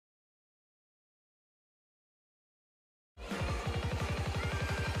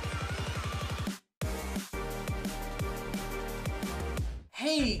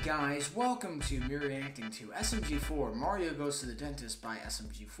Hey guys, welcome to me reacting to SMG4, Mario Goes to the Dentist by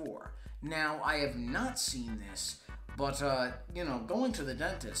SMG4. Now, I have not seen this, but, going to the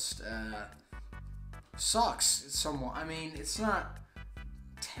dentist, sucks somewhat. I mean, it's not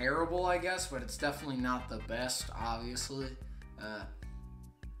terrible, I guess, but it's definitely not the best, obviously.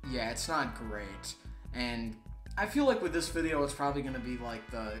 Yeah, it's not great. And I feel like with this video, it's probably going to be like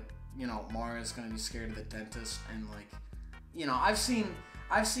Mario's going to be scared of the dentist, and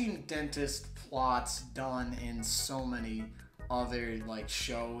I've seen dentist plots done in so many other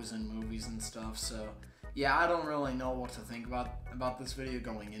shows and movies and stuff. So yeah, I don't really know what to think about this video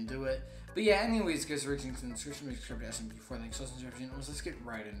going into it. But yeah, anyways, guys, reaching to the description, make sure to SMG4. Thanks so much for watching. Let's get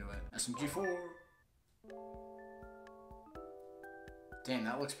right into it. SMG4. Damn,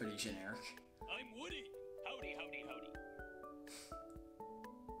 that looks pretty generic. I'm Woody. Howdy, howdy, howdy.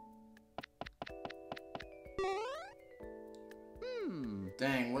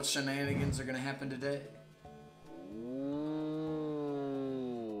 Dang, what shenanigans are gonna happen today? Ooh.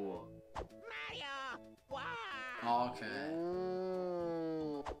 Mario! Wow! Okay.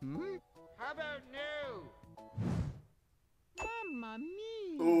 How about new? Mamma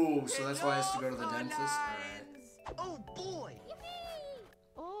mia! Ooh, so that's why I has to go to the dentist? Alright. Oh boy!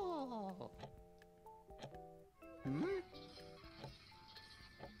 Oh.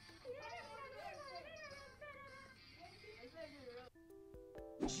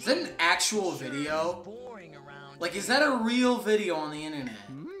 Is that an actual video? Boring around. Like, is that a real video on the internet?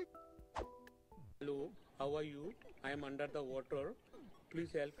 Hello, how are you? I am under the water.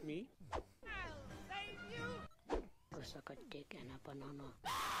 Please help me. I'll save you! Suck a dick and a banana.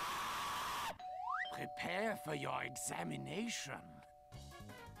 Prepare for your examination.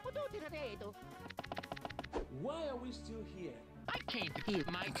 Why are we still here? I came to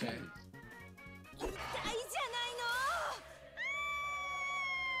keep my Okay.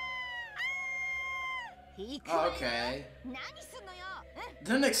 Okay.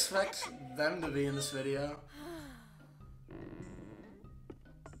 Didn't expect them to be in this video.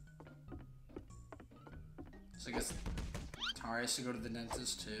 So I guess Tara has to go to the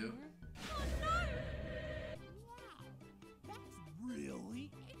dentist too. Really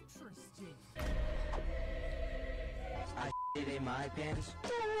interesting. I shit in my pants.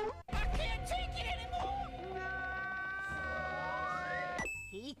 I can't take it anymore!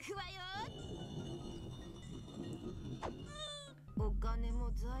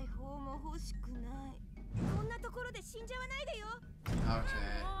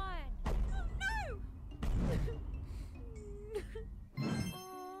 Okay.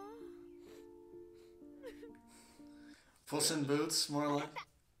 Puss in Boots, more like.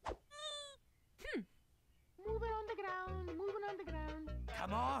 Moving on the ground, moving on the ground.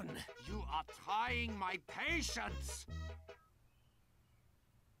 Come on, you are trying my patience.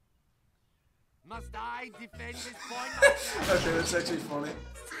 Must I defend this point myself? Okay, that's actually funny.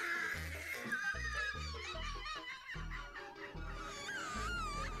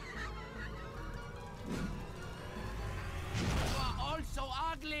 You are all so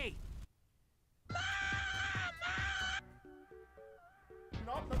ugly.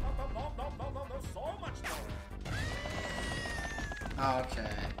 No, so much no.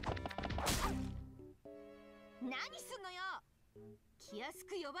 Okay. 何すんのよ。気安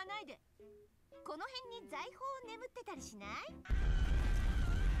く呼ばないで。この辺に財宝眠ってたりしない？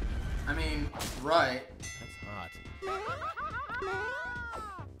 I mean, right. That's hot.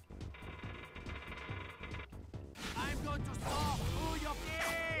 I'm going to saw through your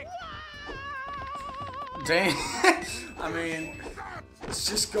dick. Dang. I mean, it's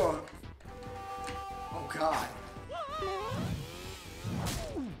just going. Oh God.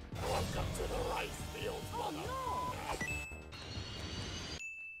 Welcome to the rice fields, mother.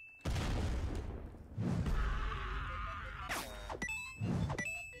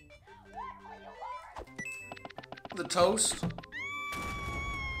 The toast.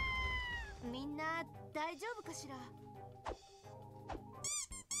 みんな大丈夫かしら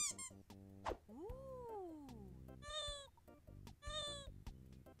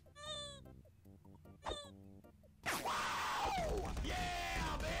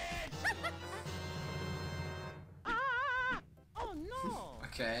？Oh no!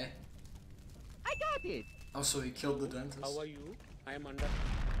 Okay. I got it! Oh, so he killed the dentist. How are you? I am under.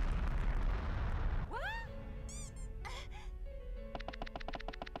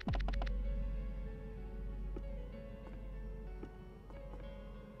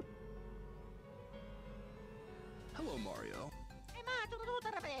 Hello, Mario.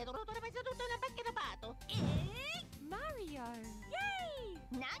 Mario! Yay!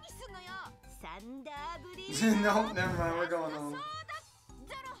 何すんのよ？サンダーブリ No, never mind. We're going home.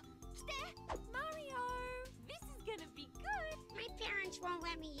 Cliched won't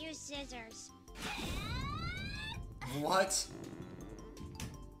let me use scissors. What?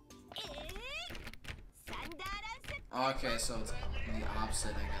 Okay, so it's the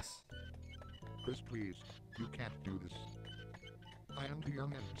opposite, I guess. Chris, please. You can't do this. I am too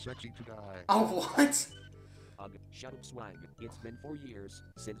young and sexy to die. Oh, what? Ugh, shut up, Swag. It's been 4 years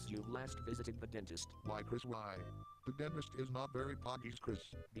since you last visited the dentist. Why, Chris, why? The dentist is not very poggies, Chris.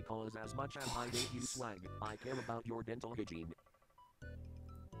 Because as much as I hate you, Swag, I care about your dental hygiene.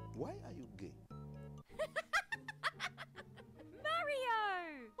 Why are you gay?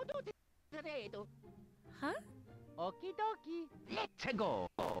 Mario! Huh? Okie dokie. Let's go.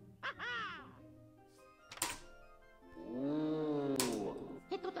 Ooh.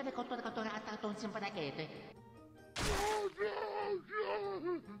 E tutte le cotture catturate un simpatichetto.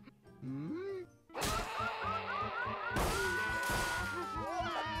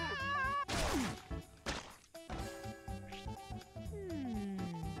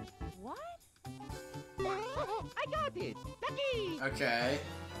 What? I got it! Ducky! Okay.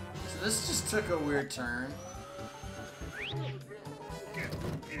 So this just took a weird turn. Get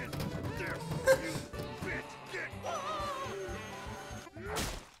in there, you bitch! Get!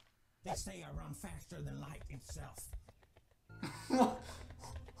 They say I run faster than light itself.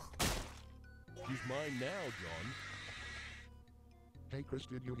 He's mine now, John. Hey, Chris,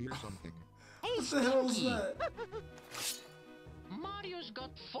 did you hear something? What the hell is that? Mario's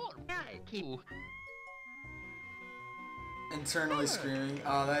got 4 IQ. Internally screaming.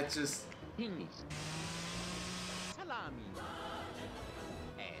 Oh, that just... Salami.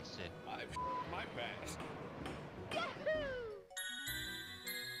 S. I've my past. Yahoo!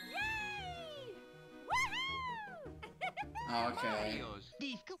 Yay! Woohoo! Okay. Mario's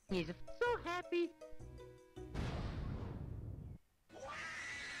disco is so happy.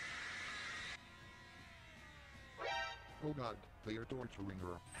 Oh God, they are torturing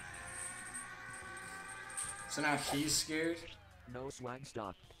her. So now he's scared? No, Swag,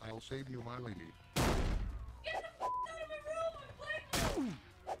 stop. I'll save you, my lady. Get the f out of my room!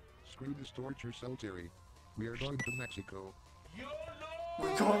 Screw this torture cell, Terry. We are going to Mexico.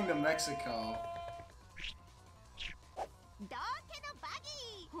 We're going to Mexico. 道家のバギ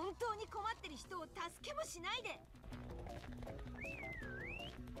ー、本当に困ってる人を助けもしないで。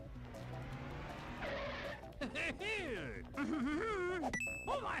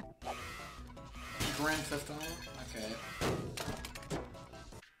Oh my! Grand Theft Auto? Okay.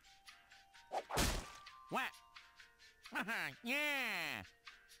 What? Yeah!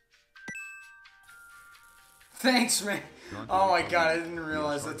 Thanks, man. Oh my god, I didn't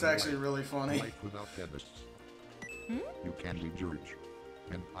realize that's actually really funny. Life without dentists. You can be George.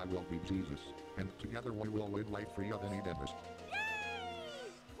 And I will be Jesus. And together we will live life free of any dentist.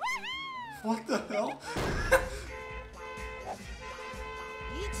 What the hell?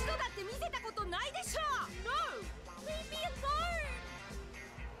 一度だって見せたことないでしょ No! Leave me alone!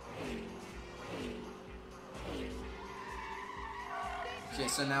 Okay,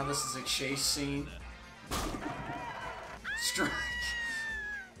 so now this is a chase scene. Strike.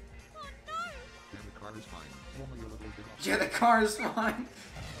 Oh no! And the car is fine. Only a little bit off. Yeah, the car is fine.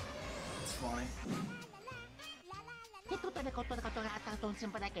 That's funny. E tutte le cotture catturate un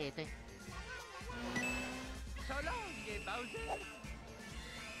simpatichetto. So long, Bowser!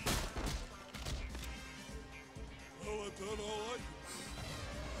 Oh, I thought all I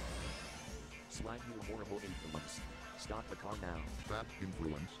Swag, you horrible influence. Stop the car now. That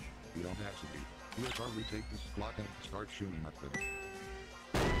influence. The audacity. Here, car, we take this clock and start shooting at them.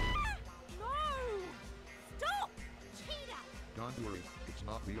 No! Stop! Cheetah! Don't worry, it's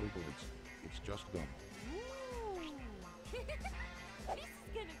not real bullets. It's just gum. Ooh. This is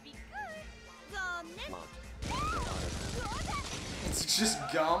gonna be good. The What? It's just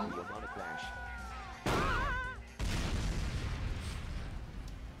gum? You are on a crash.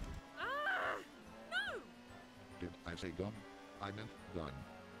 No! Did I say gum? I meant gun.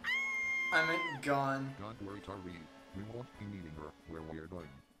 I meant gone. Don't worry, Tari. We won't be needing her where we are going.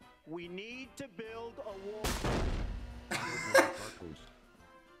 We need to build a wall.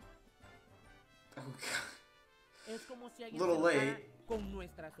 Oh god. Es como si alguien Little se late. enojara con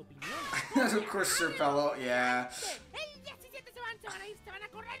nuestras opiniones. Of course, Sir Pello, yeah. ¡Ey, 17 se van a ir, se van a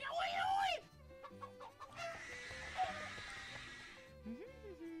correr! ¡Uy,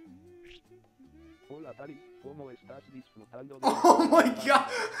 Hola, Tari. ¿Cómo estás disfrutando de... Oh my god!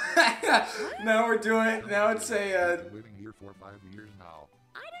 Now we're doing, now it's a, I've been living here for 5 years now.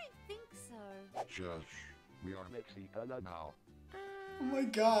 I don't think so. Shush. We are Mexicana now. oh my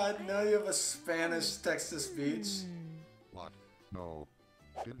god, now you have a Spanish text-to-speech. What? No.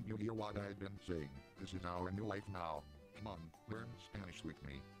 Didn't you hear what I've been saying? This is our new life now. Come on, learn Spanish. dance with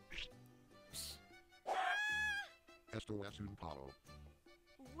me. Esto es un palo.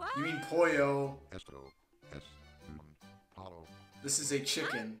 What? You mean pollo. Esto es un palo. This is a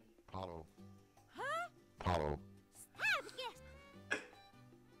chicken. Palo. Huh? Palo. Yes.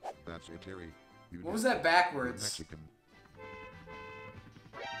 That's it, Terry. You What was that backwards? Mexican.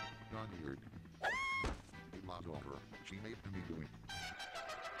 Non-weird. It was over. She made me doing.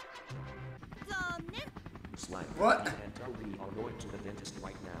 Slang. What? You and Toby are going to the dentist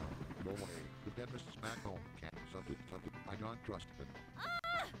right now. No way. The dentist's back home. Can't subject. I don't trust it.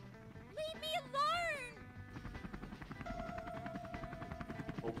 Leave me alone.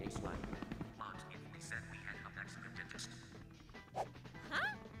 Okay, Slang. But if we said we had a Mexican dentist.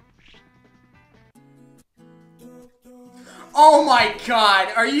 Huh? Oh my god,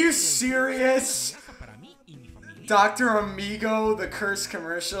 are you serious? Dr. Amigo, the cursed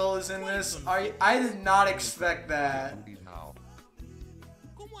commercial, is in this? I did not expect that.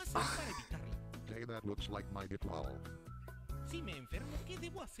 Hey, that looks like my ritual. Si me enfermo, ¿qué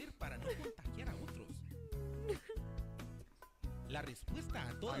debo hacer para no contagiar a otros? La respuesta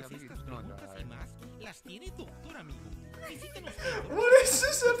a todas estas preguntas y más las tiene Dr. Amigo. Visítenos. What has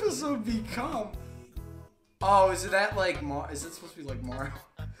this episode become? Oh, is it at like is it supposed to be like Mario?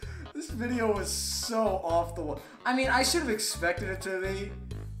 This video was so off the wall. I mean, I should have expected it to be.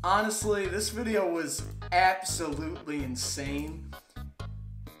 Honestly, this video was absolutely insane.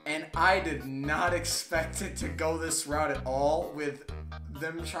 And I did not expect it to go this route at all with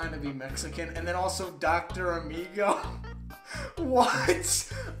them trying to be Mexican. And then also Dr. Amigo.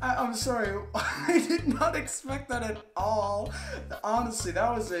 What? I'm sorry. I did not expect that at all. Honestly,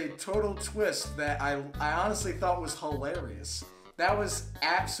 that was a total twist that I honestly thought was hilarious. That was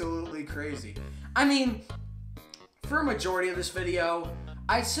absolutely crazy. I mean, for a majority of this video,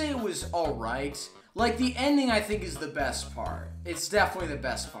 I'd say it was alright. Like, the ending I think is the best part. It's definitely the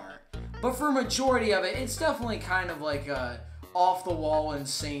best part. But for a majority of it, it's definitely kind of like a off-the-wall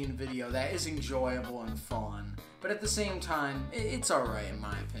insane video that is enjoyable and fun. But at the same time, it's alright in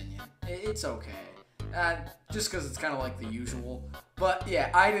my opinion. It's okay. Just because it's kind of like the usual. But yeah,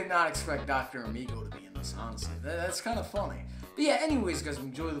 I did not expect Dr. Amigo to be in this, honestly. That's kind of funny. But yeah, anyways, guys,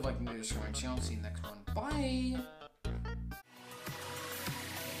 enjoy the Viking video. Subscribe to my channel. See you next one. Bye!